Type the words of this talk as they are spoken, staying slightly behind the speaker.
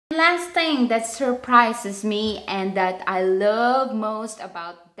last thing that surprises me and that I love most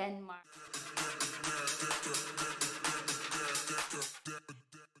about Denmark.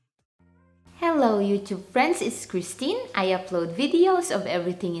 Hello YouTube friends, it's Christine. I upload videos of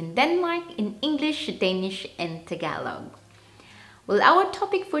everything in Denmark in English, Danish and Tagalog. Well, our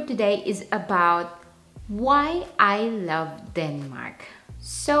topic for today is about why I love Denmark.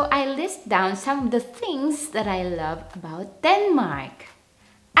 So I list down some of the things that I love about Denmark.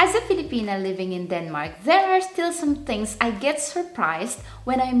 As a Filipina living in Denmark, there are still some things I get surprised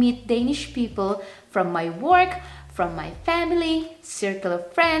when I meet Danish people from my work, from my family, circle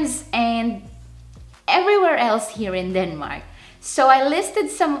of friends, and everywhere else here in Denmark. So I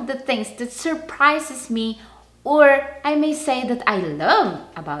listed some of the things that surprises me, or I may say that I love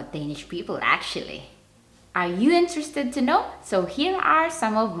about Danish people actually. Are you interested to know? So here are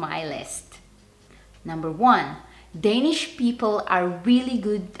some of my list. Number 1. Danish people are really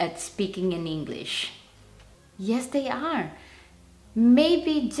good at speaking in English. Yes, they are.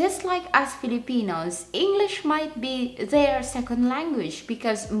 Maybe just like us Filipinos, English might be their second language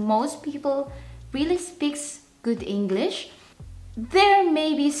because most people really speaks good English. There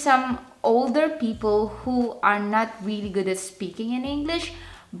may be some older people who are not really good at speaking in English,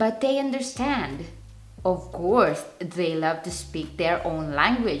 but they understand. Of course, they love to speak their own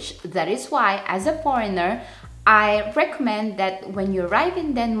language. That is why, as a foreigner, I recommend that when you arrive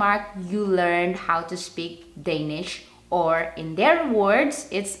in Denmark, you learn how to speak Danish, or in their words,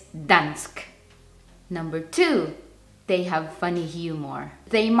 it's dansk. Number 2, they have funny humor.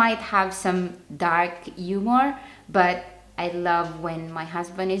 They might have some dark humor, but I love when my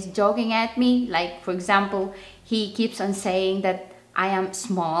husband is joking at me. Like, for example, he keeps on saying that I am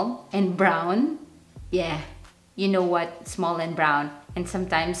small and brown. Yeah, you know what, small and brown, and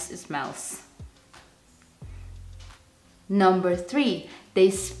sometimes it smells. Number 3, they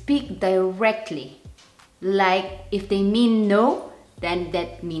speak directly. Like, if they mean no, then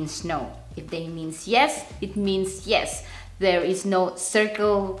that means no. If they means yes, it means yes. There is no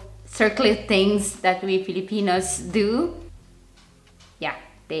circular things that we Filipinos do. Yeah,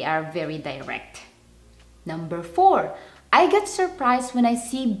 they are very direct. Number 4, I get surprised when I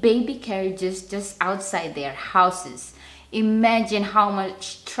see baby carriages just outside their houses. Imagine how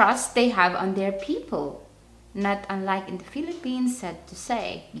much trust they have on their people. Not unlike in the Philippines, sad to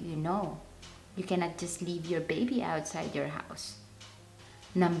say, you cannot just leave your baby outside your house.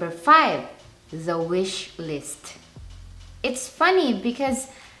 Number 5, the wish list. It's funny because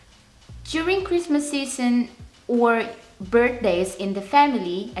during Christmas season or birthdays in the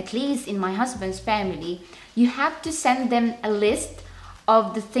family, at least in my husband's family, you have to send them a list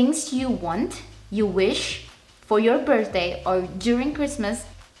of the things you want, you wish for your birthday or during Christmas,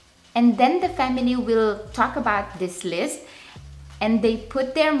 and then the family will talk about this list and they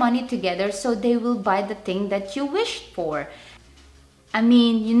put their money together so they will buy the thing that you wished for. I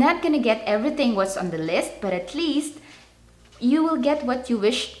mean, you're not gonna get everything what's on the list, but at least you will get what you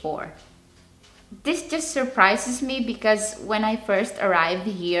wished for. This just surprises me because when I first arrived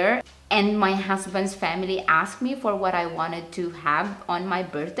here and my husband's family asked me for what I wanted to have on my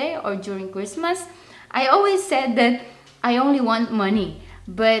birthday or during Christmas, I always said that I only want money.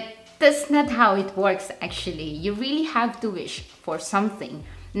 But that's not how it works actually. You really have to wish for something.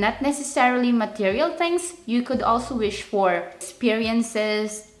 Not necessarily material things. You could also wish for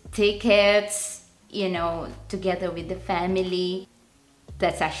experiences, tickets, together with the family.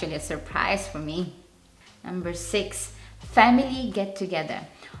 That's actually a surprise for me. Number 6, family get-together.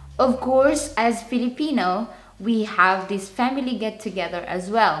 Of course, as Filipino, we have this family get-together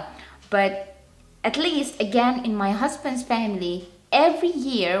as well. But at least, again, in my husband's family, every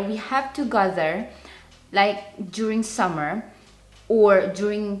year we have to gather, like during summer or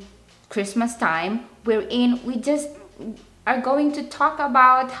during Christmas time, wherein we just are going to talk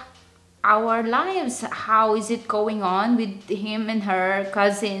about our lives. How is it going on with him and her,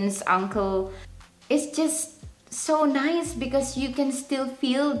 cousins, uncle? It's just so nice because you can still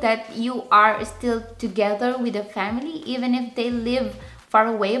feel that you are still together with the family, even if they live far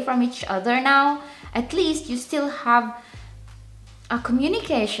away from each other now. At least you still have a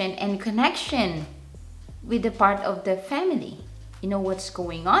communication and connection with the part of the family. You know what's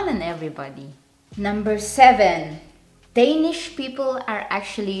going on in everybody. Number 7, Danish people are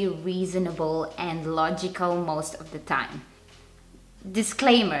actually reasonable and logical most of the time.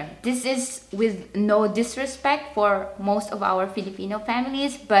 Disclaimer, this is with no disrespect for most of our Filipino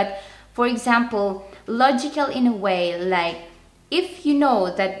families, but for example, logical in a way like if you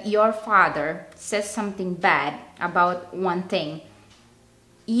know that your father says something bad about one thing,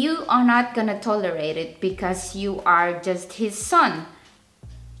 you are not gonna tolerate it because you are just his son.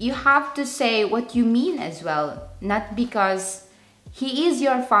 you have to say what you mean as well, not because he is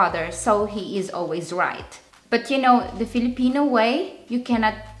your father, so he is always right. But you know, the Filipino way, you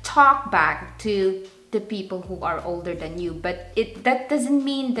cannot talk back to the people who are older than you, but that doesn't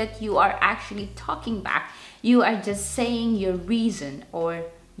mean that you are actually talking back. You are just saying your reason or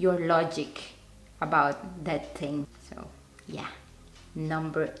your logic about that thing. So yeah.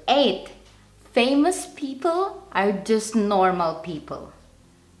 Number 8, famous people are just normal people.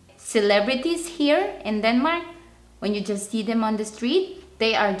 Celebrities here in Denmark, when you just see them on the street,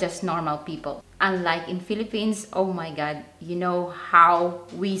 they are just normal people. Unlike in Philippines, oh my God, you know how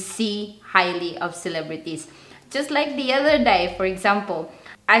we see highly of celebrities. Just like the other day, for example,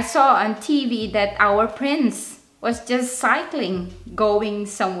 I saw on TV that our prince was just cycling, going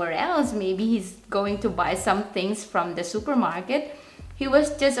somewhere else. Maybe he's going to buy some things from the supermarket. He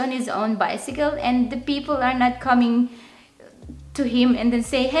was just on his own bicycle, and the people are not coming to him and then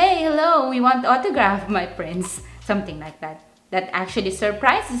say, hey, hello, we want autograph, my prince. Something like that. That actually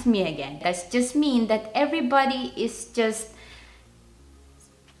surprises me again. That's just mean that everybody is just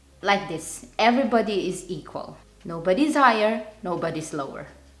like this. Everybody is equal. Nobody's higher, nobody's lower.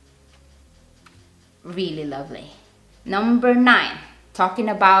 Really lovely. Number 9, talking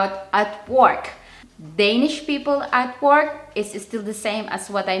about at work. Danish people at work is still the same as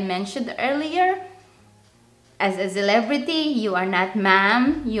what I mentioned earlier. As a celebrity, you are not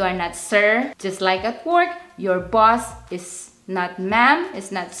ma'am, you are not sir. Just like at work, your boss is not ma'am,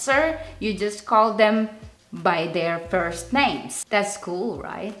 it's not sir. You just call them by their first names. That's cool,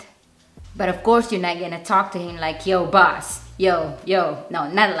 right? But of course, you're not gonna talk to him like, yo, boss, yo. No,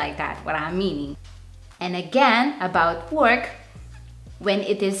 not like that, what I'm meaning. And again, about work, when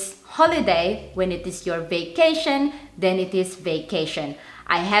it is holiday, when it is your vacation, then it is vacation.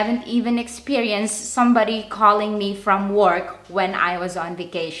 I haven't even experienced somebody calling me from work when I was on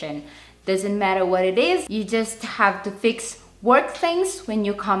vacation. Doesn't matter what it is, you just have to fix work things when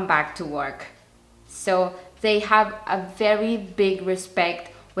you come back to work. So they have a very big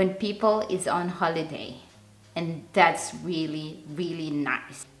respect when people is on holiday. And that's really, really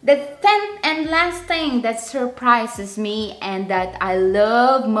nice. The 10th and last thing that surprises me and that I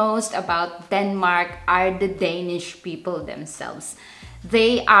love most about Denmark are the Danish people themselves.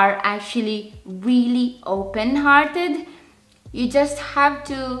 They are actually really open-hearted. You just have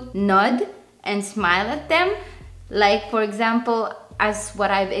to nod and smile at them. Like, for example, as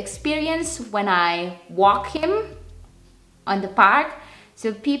what I've experienced when I walk him on the park.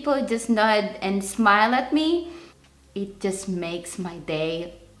 So people just nod and smile at me. It just makes my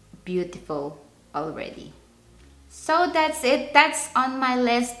day beautiful already. So that's it. That's on my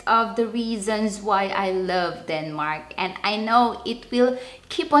list of the reasons why I love Denmark. And I know it will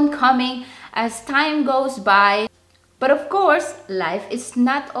keep on coming as time goes by. But of course, life is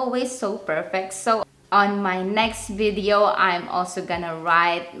not always so perfect. So on my next video, I'm also gonna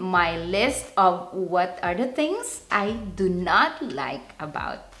write my list of what are the things I do not like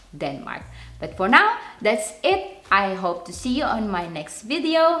about Denmark. But for now, that's it. I hope to see you on my next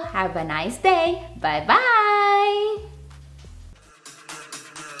video. Have a nice day. Bye bye.